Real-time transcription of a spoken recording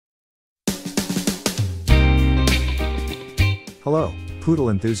Hello, Poodle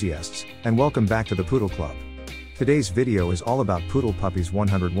enthusiasts, and welcome back to the Poodle Club. Today's video is all about Poodle Puppies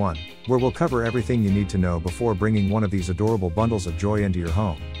 101, where we'll cover everything you need to know before bringing one of these adorable bundles of joy into your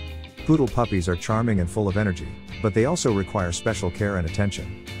home. Poodle puppies are charming and full of energy, but they also require special care and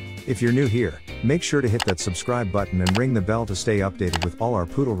attention. If you're new here, make sure to hit that subscribe button and ring the bell to stay updated with all our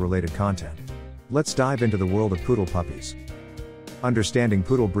poodle-related content. Let's dive into the world of poodle puppies. Understanding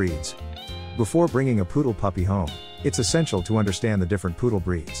poodle breeds. Before bringing a poodle puppy home, it's essential to understand the different poodle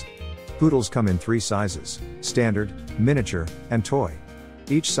breeds. Poodles come in 3 sizes: standard, miniature, and toy.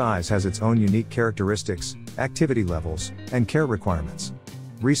 Each size has its own unique characteristics, activity levels, and care requirements.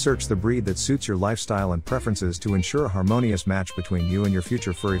 Research the breed that suits your lifestyle and preferences to ensure a harmonious match between you and your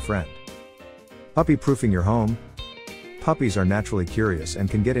future furry friend. Puppy-proofing your home. Puppies are naturally curious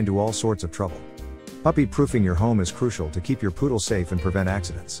and can get into all sorts of trouble. Puppy-proofing your home is crucial to keep your poodle safe and prevent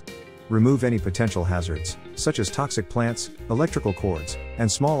accidents. Remove any potential hazards, such as toxic plants, electrical cords, and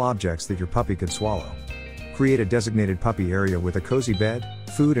small objects that your puppy could swallow. Create a designated puppy area with a cozy bed,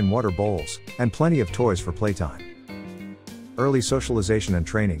 food and water bowls, and plenty of toys for playtime. Early socialization and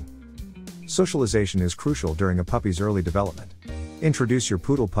training. Socialization is crucial during a puppy's early development. Introduce your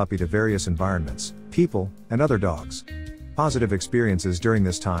poodle puppy to various environments, people, and other dogs. Positive experiences during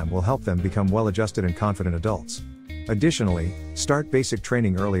this time will help them become well-adjusted and confident adults. Additionally, start basic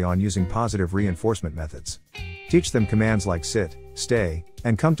training early on using positive reinforcement methods. Teach them commands like sit, stay,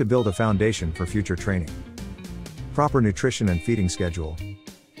 and come to build a foundation for future training. Proper nutrition and feeding schedule.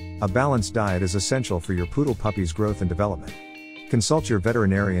 A balanced diet is essential for your poodle puppy's growth and development. Consult your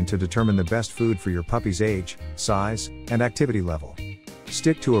veterinarian to determine the best food for your puppy's age, size, and activity level.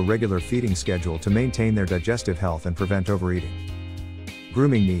 Stick to a regular feeding schedule to maintain their digestive health and prevent overeating.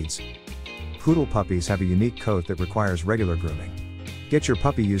 Grooming needs. Poodle puppies have a unique coat that requires regular grooming. Get your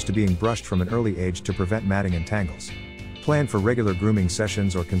puppy used to being brushed from an early age to prevent matting and tangles. Plan for regular grooming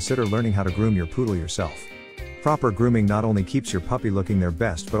sessions or consider learning how to groom your poodle yourself. Proper grooming not only keeps your puppy looking their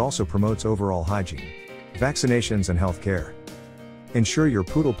best but also promotes overall hygiene. Vaccinations and health care. Ensure your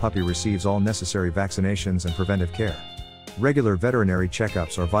poodle puppy receives all necessary vaccinations and preventive care. Regular veterinary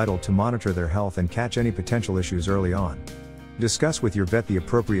checkups are vital to monitor their health and catch any potential issues early on. Discuss with your vet the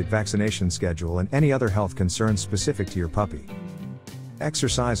appropriate vaccination schedule and any other health concerns specific to your puppy.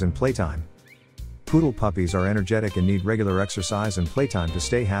 Exercise and playtime. Poodle puppies are energetic and need regular exercise and playtime to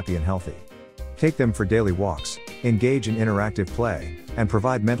stay happy and healthy. Take them for daily walks, engage in interactive play, and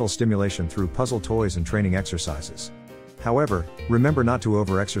provide mental stimulation through puzzle toys and training exercises. However, remember not to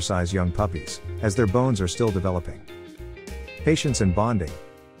over-exercise young puppies, as their bones are still developing. Patience and bonding.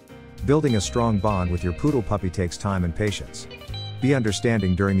 Building a strong bond with your poodle puppy takes time and patience. Be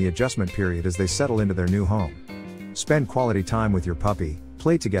understanding during the adjustment period as they settle into their new home. Spend quality time with your puppy,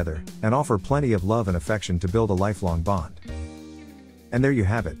 play together, and offer plenty of love and affection to build a lifelong bond. And there you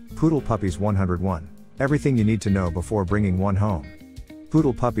have it, Poodle Puppies 101. Everything you need to know before bringing one home.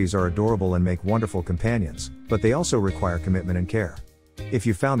 Poodle puppies are adorable and make wonderful companions, but they also require commitment and care. If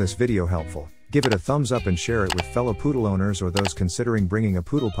you found this video helpful, give it a thumbs up and share it with fellow poodle owners or those considering bringing a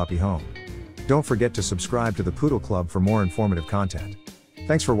poodle puppy home. Don't forget to subscribe to the Poodle Club for more informative content.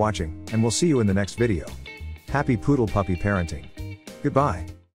 Thanks for watching, and we'll see you in the next video. Happy poodle puppy parenting. Goodbye.